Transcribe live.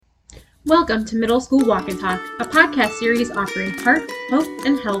Welcome to Middle School Walk and Talk, a podcast series offering heart, hope,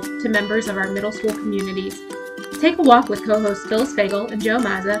 and help to members of our middle school communities. Take a walk with co-hosts Phyllis Fagel and Joe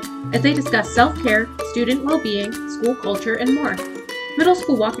Mazza as they discuss self-care, student well-being, school culture, and more. Middle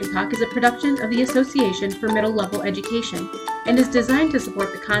School Walk and Talk is a production of the Association for Middle Level Education and is designed to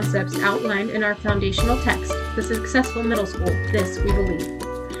support the concepts outlined in our foundational text, The Successful Middle School, This We Believe.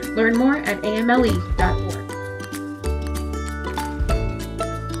 Learn more at amle.org.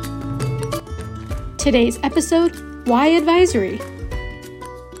 Today's episode, Why Advisory?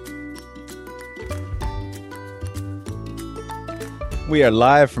 We are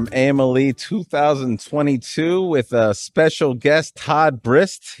live from AMLE 2022 with a special guest, Todd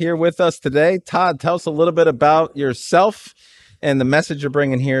Brist, here with us today. Todd, tell us a little bit about yourself and the message you're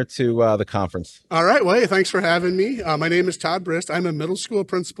bringing here to the conference. All right. Well, hey, thanks for having me. My name is Todd Brist. I'm a middle school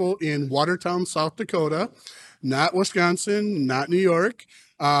principal in Watertown, South Dakota, not Wisconsin, not New York.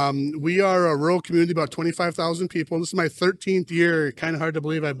 We are a rural community, about 25,000 people. This is my 13th year. Kind of hard to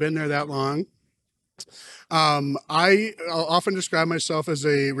believe I've been there that long. I often describe myself as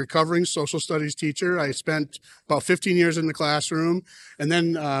a recovering social studies teacher. I spent about 15 years in the classroom, and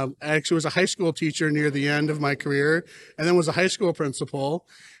then I actually was a high school teacher near the end of my career, and then was a high school principal,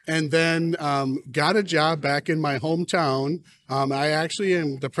 and then got a job back in my hometown. I actually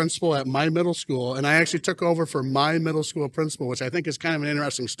am the principal at my middle school, and I actually took over for my middle school principal, which I think is kind of an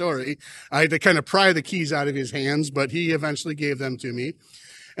interesting story. I had to kind of pry the keys out of his hands, but he eventually gave them to me.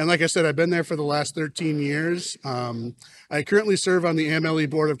 And like I said, I've been there for the last 13 years. I currently serve on the AMLE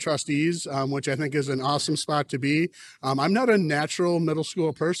Board of Trustees, which I think is an awesome spot to be. I'm not a natural middle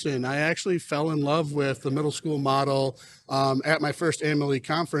school person. I actually fell in love with the middle school model at my first AMLE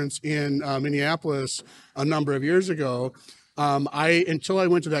conference in Minneapolis a number of years ago. Until I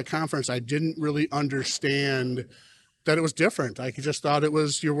went to that conference, I didn't really understand that it was different. I just thought it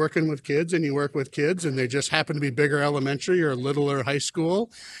was you're working with kids and you work with kids and they just happen to be bigger elementary or littler high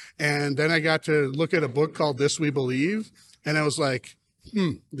school. And then I got to look at a book called This We Believe. And I was like,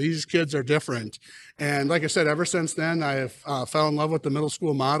 these kids are different. And like I said, ever since then, I have fell in love with the middle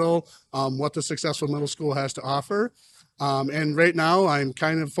school model, what the successful middle school has to offer. And right now I'm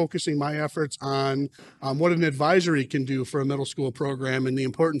kind of focusing my efforts on what an advisory can do for a middle school program and the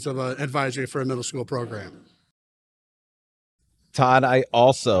importance of an advisory for a middle school program. Todd, I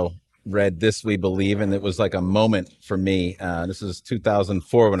also read This We Believe, and it was like a moment for me. This was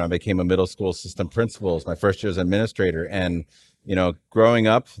 2004 when I became a middle school assistant principal. It was my first year as administrator. And, you know, growing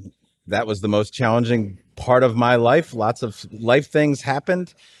up, that was the most challenging part of my life. Lots of life things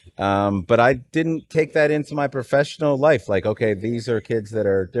happened, but I didn't take that into my professional life. Like, okay, these are kids that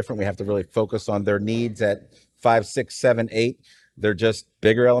are different. We have to really focus on their needs at 5, 6, 7, 8. They're just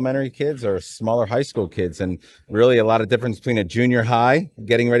bigger elementary kids or smaller high school kids. And really a lot of difference between a junior high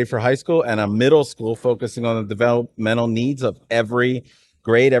getting ready for high school and a middle school focusing on the developmental needs of every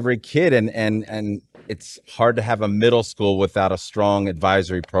grade, every kid. And it's hard to have a middle school without a strong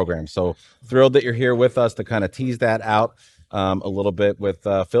advisory program. So thrilled that you're here with us to kind of tease that out a little bit with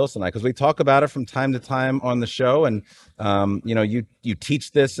Phyllis and I, because we talk about it from time to time on the show. And, you know, you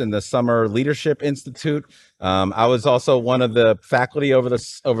teach this in the Summer Leadership Institute. I was also one of the faculty over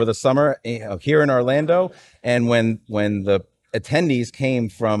the summer here in Orlando. And when the attendees came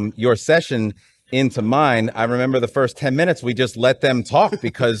from your session into mine, I remember the first 10 minutes, we just let them talk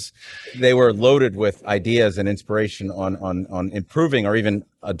because they were loaded with ideas and inspiration on improving or even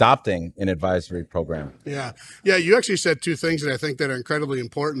adopting an advisory program. Yeah. You actually said two things that I think that are incredibly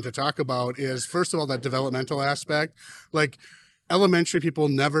important to talk about is, first of all, that developmental aspect. Like, elementary people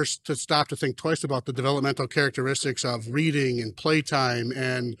never to stop to think twice about the developmental characteristics of reading and playtime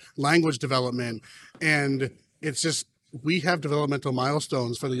and language development. And it's just, we have developmental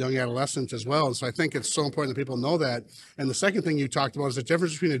milestones for the young adolescents as well. And so I think it's so important that people know that. And the second thing you talked about is the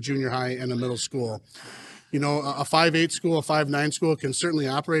difference between a junior high and a middle school. You know, a 5-8 school, a 5-9 school can certainly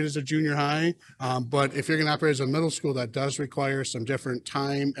operate as a junior high. But if you're going to operate as a middle school, that does require some different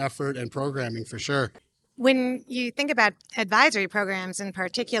time, effort, and programming for sure. When you think about advisory programs in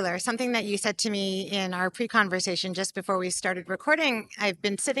particular, something that you said to me in our pre-conversation just before we started recording, I've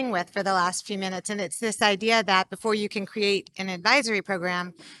been sitting with for the last few minutes, and it's this idea that before you can create an advisory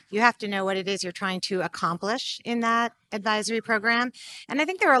program, you have to know what it is you're trying to accomplish in that advisory program. And I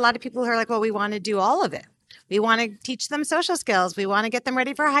think there are a lot of people who are like, well, we want to do all of it. We want to teach them social skills. We want to get them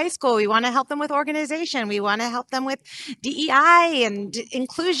ready for high school. We want to help them with organization. We want to help them with DEI and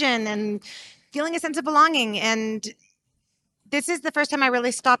inclusion and feeling a sense of belonging. And this is the first time I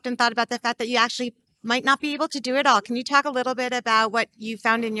really stopped and thought about the fact that you actually might not be able to do it all. Can you talk a little bit about what you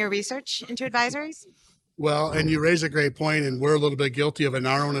found in your research into advisories? Well, and you raise a great point, and we're a little bit guilty of in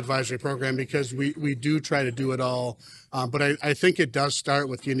our own advisory program because we do try to do it all. But I think it does start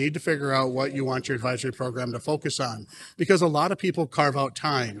with you need to figure out what you want your advisory program to focus on, because a lot of people carve out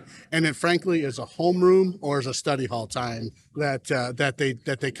time, and it frankly is a homeroom or is a study hall time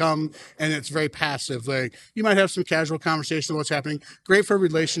that they come, and it's very passive. Like you might have some casual conversation of what's happening. Great for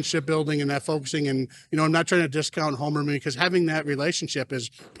relationship building and that focusing. And I'm not trying to discount homeroom because having that relationship is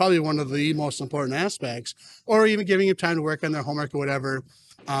probably one of the most important aspects, or even giving them time to work on their homework or whatever.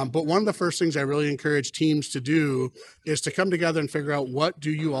 But one of the first things I really encourage teams to do is to come together and figure out what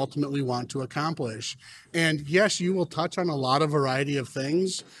do you ultimately want to accomplish. And yes, you will touch on a lot of variety of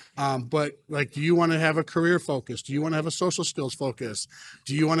things, but like, do you want to have a career focus? Do you want to have a social skills focus?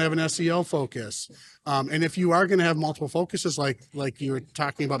 Do you want to have an SEL focus? And if you are going to have multiple focuses, like you were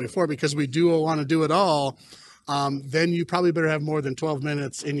talking about before, because we do want to do it all, then you probably better have more than 12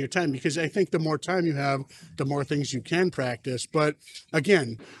 minutes in your time, because I think the more time you have, the more things you can practice. But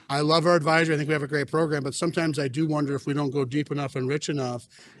again, I love our advisory. I think we have a great program, but sometimes I do wonder if we don't go deep enough and rich enough.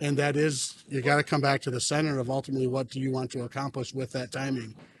 And that is, you got to come back to the center of ultimately what do you want to accomplish with that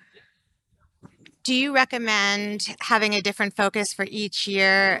timing. Do you recommend having a different focus for each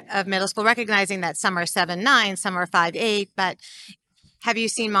year of middle school, recognizing that some are 7-9, some are 5-8, but have you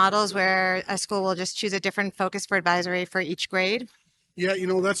seen models where a school will just choose a different focus for advisory for each grade? Yeah,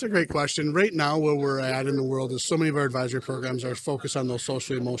 that's a great question. Right now, where we're at in the world is so many of our advisory programs are focused on those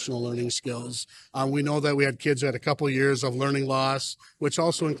social emotional learning skills. We know that we had kids who had a couple of years of learning loss, which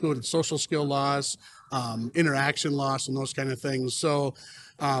also included social skill loss, interaction loss, and those kind of things. So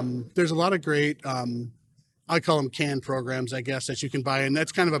there's a lot of great I call them CAN programs, I guess, that you can buy. And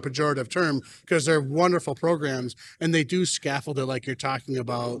that's kind of a pejorative term because they're wonderful programs and they do scaffold it like you're talking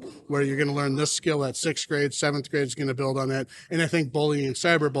about, where you're going to learn this skill at 6th grade, 7th grade is going to build on that. And I think bullying and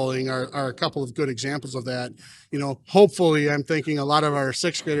cyberbullying are a couple of good examples of that. Hopefully I'm thinking a lot of our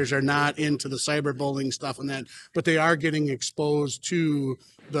 6th graders are not into the cyberbullying stuff and that, but they are getting exposed to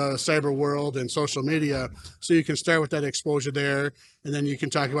the cyber world and social media. So you can start with that exposure there, and then you can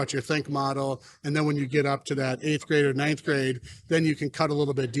talk about your think model. And then when you get up to that 8th grade or 9th grade, then you can cut a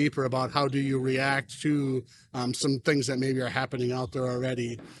little bit deeper about how do you react to some things that maybe are happening out there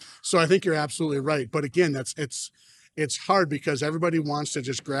already. So I think you're absolutely right. But again, it's hard because everybody wants to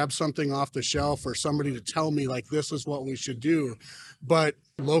just grab something off the shelf or somebody to tell me like, this is what we should do. But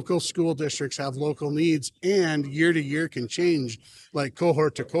local school districts have local needs, and year to year can change, like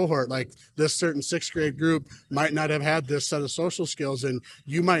cohort to cohort. Like this certain 6th grade group might not have had this set of social skills. And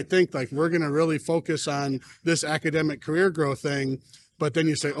you might think like, we're going to really focus on this academic career growth thing. But then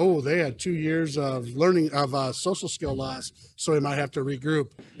you say, oh, they had 2 years of learning of social skill loss. So we might have to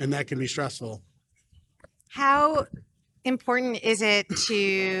regroup, and that can be stressful. How important is it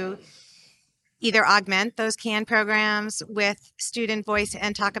to either augment those CAN programs with student voice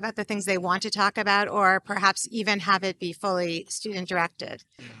and talk about the things they want to talk about, or perhaps even have it be fully student directed?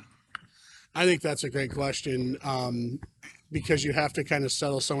 I think that's a great question. Because you have to kind of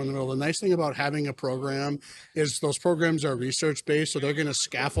settle somewhere in the middle. The nice thing about having a program is those programs are research-based, so they're going to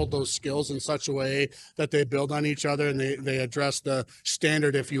scaffold those skills in such a way that they build on each other and they address the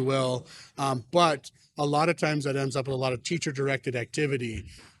standard, if you will. But a lot of times that ends up with a lot of teacher-directed activity.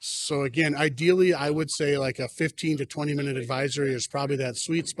 So again, ideally, I would say like a 15 to 20-minute advisory is probably that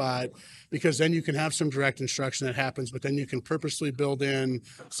sweet spot, because then you can have some direct instruction that happens, but then you can purposely build in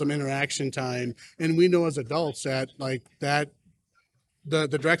some interaction time. And we know as adults that like that, the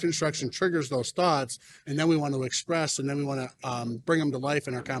direct instruction triggers those thoughts, and then we want to express, and then we want to bring them to life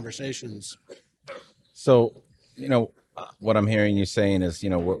in our conversations. So, what I'm hearing you saying is,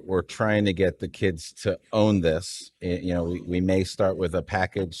 we're trying to get the kids to own this. We may start with a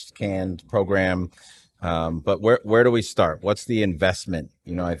packaged canned program, but where do we start? What's the investment?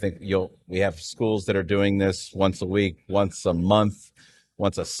 I think we have schools that are doing this once a week, once a month,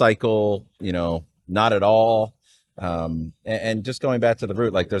 once a cycle, not at all. And just going back to the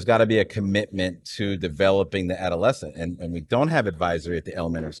root, like there's got to be a commitment to developing the adolescent, and we don't have advisory at the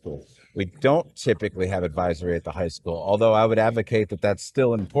elementary school. We don't typically have advisory at the high school, although I would advocate that that's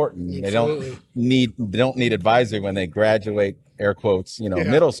still important. Absolutely. They don't need advisory when they graduate, air quotes,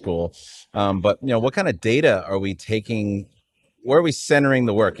 middle school. But what kind of data are we taking? Where are we centering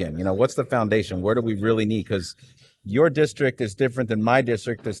the work in? What's the foundation? Where do we really need? Because your district is different than my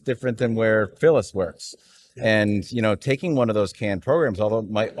district. It's different than where Phyllis works. And, taking one of those canned programs, although it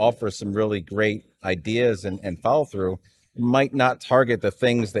might offer some really great ideas and follow through, might not target the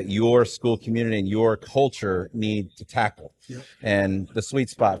things that your school community and your culture need to tackle. And the sweet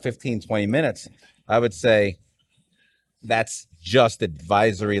spot, 15, 20 minutes, I would say that's just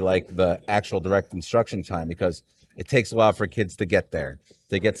advisory like the actual direct instruction time, because it takes a while for kids to get there,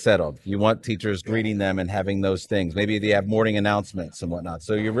 to get settled. You want teachers greeting them and having those things. Maybe they have morning announcements and whatnot.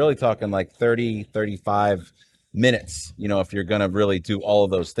 So you're really talking like 30, 35 minutes, if you're going to really do all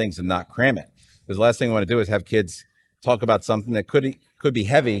of those things and not cram it. Because the last thing I want to do is have kids talk about something that could be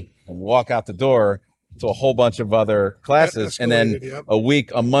heavy and walk out the door to a whole bunch of other classes, and then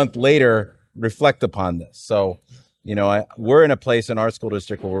a month later reflect upon this. So, we're in a place in our school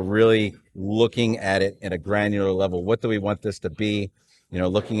district where we're really looking at it at a granular level. What do we want this to be?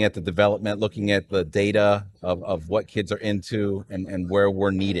 Looking at the development, looking at the data of what kids are into and where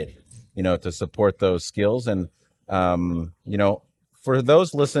we're needed, to support those skills. And, for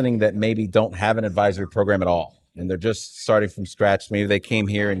those listening that maybe don't have an advisory program at all, and they're just starting from scratch, maybe they came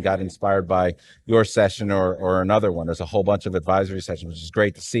here and got inspired by your session or another one. There's a whole bunch of advisory sessions, which is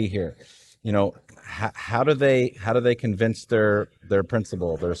great to see here. How do they convince their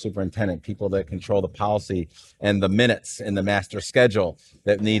principal, their superintendent, people that control the policy and the minutes in the master schedule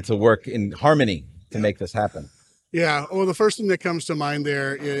that need to work in harmony to make this happen? Yeah. Well, the first thing that comes to mind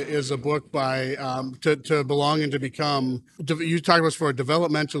there is a book by To Belong and to Become. You talked about before,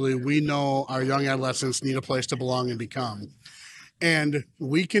 developmentally, we know our young adolescents need a place to belong and become. And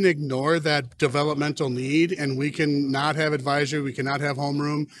we can ignore that developmental need, and we can not have advisory, we cannot have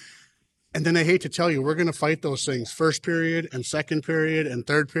homeroom. And then I hate to tell you, we're going to fight those things first period and second period and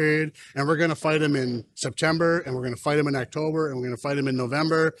third period. And we're going to fight them in September, and we're going to fight them in October, and we're going to fight them in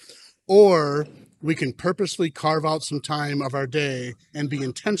November. Or we can purposely carve out some time of our day and be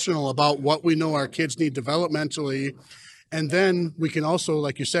intentional about what we know our kids need developmentally. And then we can also,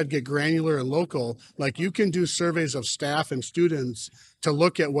 like you said, get granular and local. Like you can do surveys of staff and students to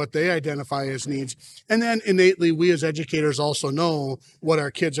look at what they identify as needs. And then innately, we as educators also know what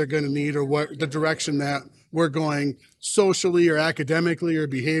our kids are going to need or what the direction that we're going socially or academically or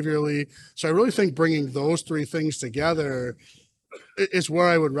behaviorally. So I really think bringing those three things together is where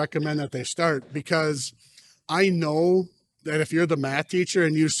I would recommend that they start, because I know that if you're the math teacher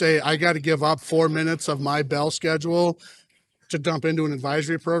and you say, I got to give up 4 minutes of my bell schedule to dump into an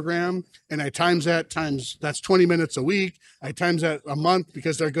advisory program, and I times that's 20 minutes a week, I times that a month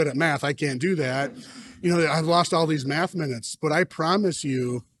because they're good at math, I can't do that. I've lost all these math minutes, but I promise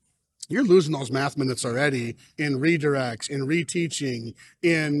you, you're losing those math minutes already in redirects, in reteaching,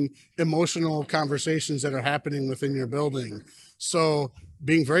 in emotional conversations that are happening within your building. So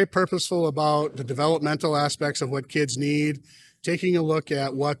being very purposeful about the developmental aspects of what kids need, taking a look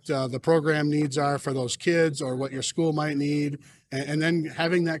at what the program needs are for those kids or what your school might need, and then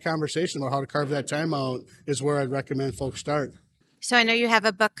having that conversation about how to carve that time out is where I'd recommend folks start. So I know you have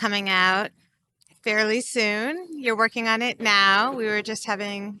a book coming out fairly soon. You're working on it now. We were just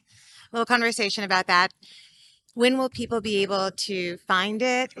having a little conversation about that. When will people be able to find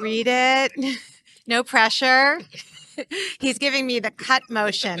it, read it? No pressure. He's giving me the cut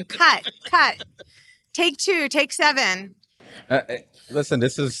motion. Cut. Take 2, take 7. Listen,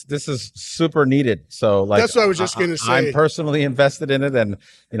 this is super needed. So that's what I was just going to say. I'm personally invested in it, and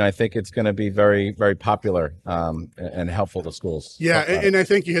I think it's going to be very, very popular and helpful to schools. Yeah, and I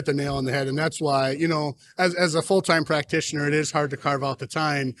think you hit the nail on the head, and that's why as a full-time practitioner, it is hard to carve out the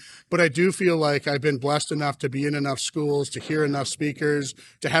time. But I do feel like I've been blessed enough to be in enough schools, to hear enough speakers,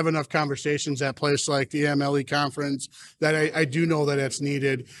 to have enough conversations at places like the AMLE conference that I do know that it's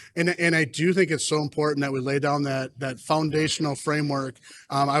needed, and I do think it's so important that we lay down that foundational framework.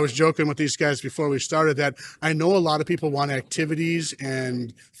 I was joking with these guys before we started that I know a lot of people want activities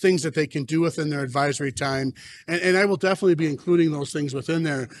and things that they can do within their advisory time, and I will definitely be including those things within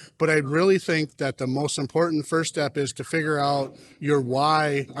there. But I really think that the most important first step is to figure out your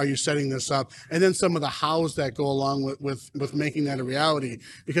why are you setting this up, and then some of the hows that go along with making that a reality.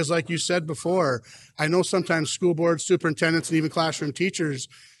 Because like you said before, I know sometimes school boards, superintendents, and even classroom teachers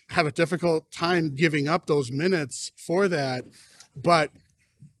have a difficult time giving up those minutes for that. But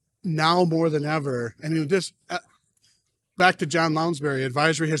now more than ever, back to John Lounsbury,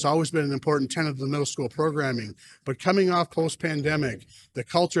 advisory has always been an important tenet of the middle school programming. But coming off post-pandemic, the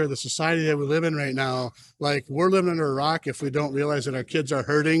culture, the society that we live in right now, like we're living under a rock if we don't realize that our kids are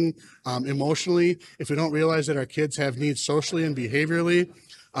hurting emotionally, if we don't realize that our kids have needs socially and behaviorally.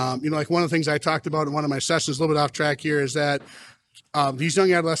 Like one of the things I talked about in one of my sessions, a little bit off track here, is that these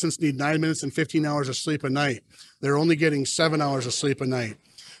young adolescents need 9 minutes and 15 hours of sleep a night. They're only getting 7 hours of sleep a night.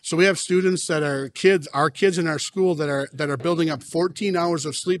 So we have students that are our kids in our school that are building up 14 hours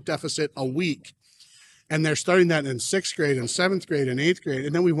of sleep deficit a week. And they're starting that in 6th grade and 7th grade and 8th grade.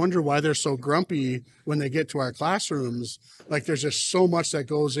 And then we wonder why they're so grumpy when they get to our classrooms. Like there's just so much that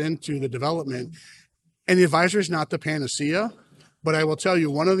goes into the development. And the advisory is not the panacea. But I will tell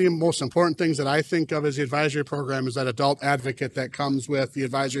you, one of the most important things that I think of as the advisory program is that adult advocate that comes with the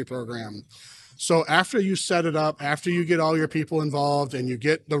advisory program. So after you set it up, after you get all your people involved and you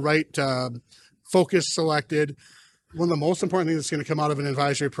get the right focus selected, one of the most important things that's going to come out of an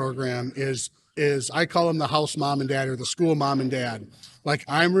advisory program is I call them the house mom and dad or the school mom and dad. Like,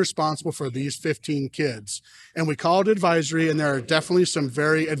 I'm responsible for these 15 kids. And we call it advisory, and there are definitely some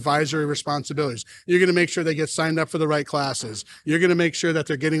very advisory responsibilities. You're going to make sure they get signed up for the right classes. You're going to make sure that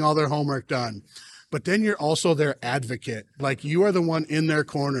they're getting all their homework done. But then you're also their advocate. Like, you are the one in their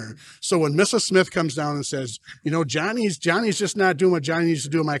corner. So when Mrs. Smith comes down and says, Johnny's just not doing what Johnny needs to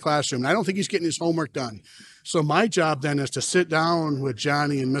do in my classroom, and I don't think he's getting his homework done. So my job then is to sit down with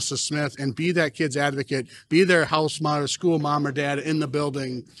Johnny and Mrs. Smith and be that kid's advocate, be their house mom or school mom or dad in the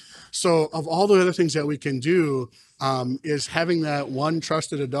building. So of all the other things that we can do is having that one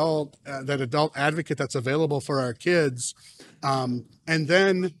trusted adult, that adult advocate that's available for our kids. And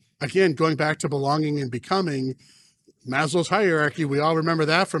then, again, going back to belonging and becoming, Maslow's hierarchy, we all remember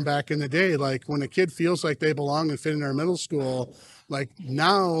that from back in the day. Like, when a kid feels like they belong and fit in our middle school, like,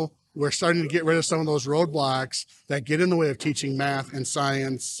 now we're starting to get rid of some of those roadblocks that get in the way of teaching math and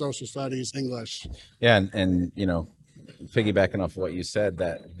science, social studies, English. Yeah, and piggybacking off what you said,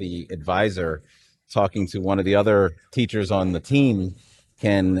 that the advisor talking to one of the other teachers on the team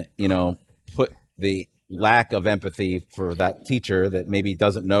can, put the lack of empathy for that teacher that maybe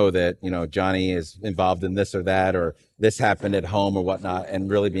doesn't know that, Johnny is involved in this or that, or this happened at home or whatnot, and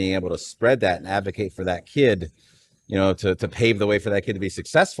really being able to spread that and advocate for that kid, to pave the way for that kid to be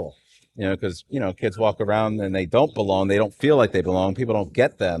successful. Because, kids walk around and they don't belong. They don't feel like they belong. People don't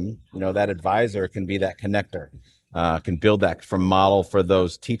get them. That advisor can be that connector, can build that from model for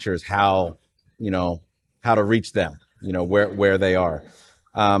those teachers, how to reach them, where they are.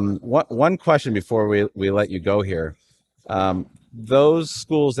 One question before we let you go here. Those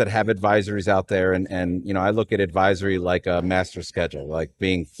schools that have advisories out there, and I look at advisory like a master schedule, like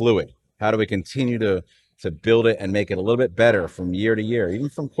being fluid. How do we continue to build it and make it a little bit better from year to year, even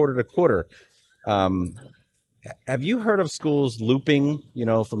from quarter to quarter? Have you heard of schools looping,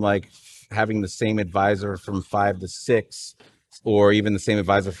 from like having the same advisor from 5 to 6, or even the same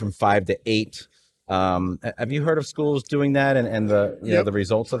advisor from 5 to 8? Have you heard of schools doing that and the Yep. the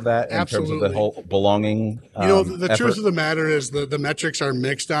results of that in Absolutely. terms of the whole belonging? The effort? truth of the matter is the metrics are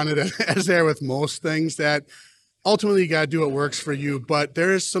mixed on it, as there with most things, that ultimately you got to do what works for you. But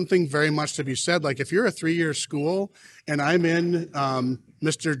there is something very much to be said. Like, if you're a 3-year school and I'm in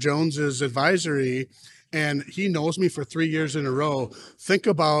Mr. Jones's advisory and he knows me for 3 years in a row, think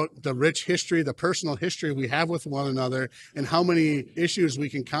about the rich history, the personal history we have with one another, and how many issues we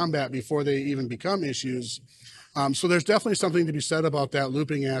can combat before they even become issues. So there's definitely something to be said about that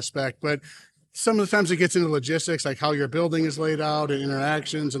looping aspect. But some of the times it gets into logistics, like how your building is laid out and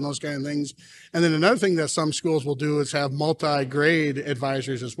interactions and those kind of things. And then another thing that some schools will do is have multi-grade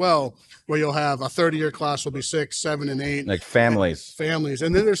advisories as well, where you'll have a 30-year class will be 6, 7, and 8. Like families.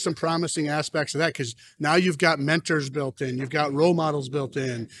 And then there's some promising aspects of that, because now you've got mentors built in, you've got role models built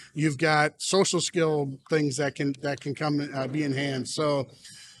in, you've got social skill things that can come be enhanced. So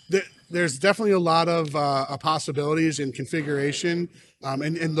there's definitely a lot of possibilities in configuration.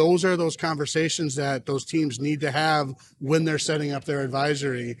 And those are those conversations that those teams need to have when they're setting up their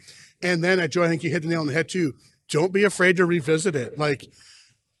advisory. And then Joe, I think you hit the nail on the head too. Don't be afraid to revisit it. Like,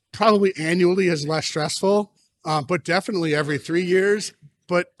 probably annually is less stressful, but definitely every 3 years,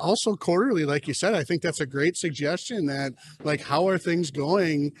 but also quarterly. Like you said, I think that's a great suggestion, that, like, how are things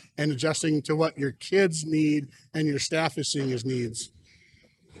going, and adjusting to what your kids need and your staff is seeing as needs.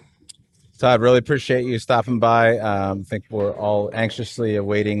 Todd, really appreciate you stopping by. I think we're all anxiously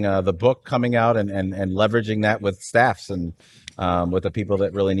awaiting the book coming out and leveraging that with staffs and with the people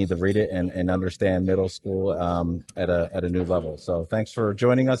that really need to read it and understand middle school at a new level. So thanks for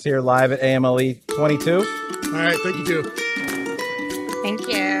joining us here live at AMLE 22. All right. Thank you, too. Thank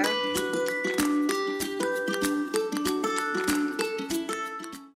you.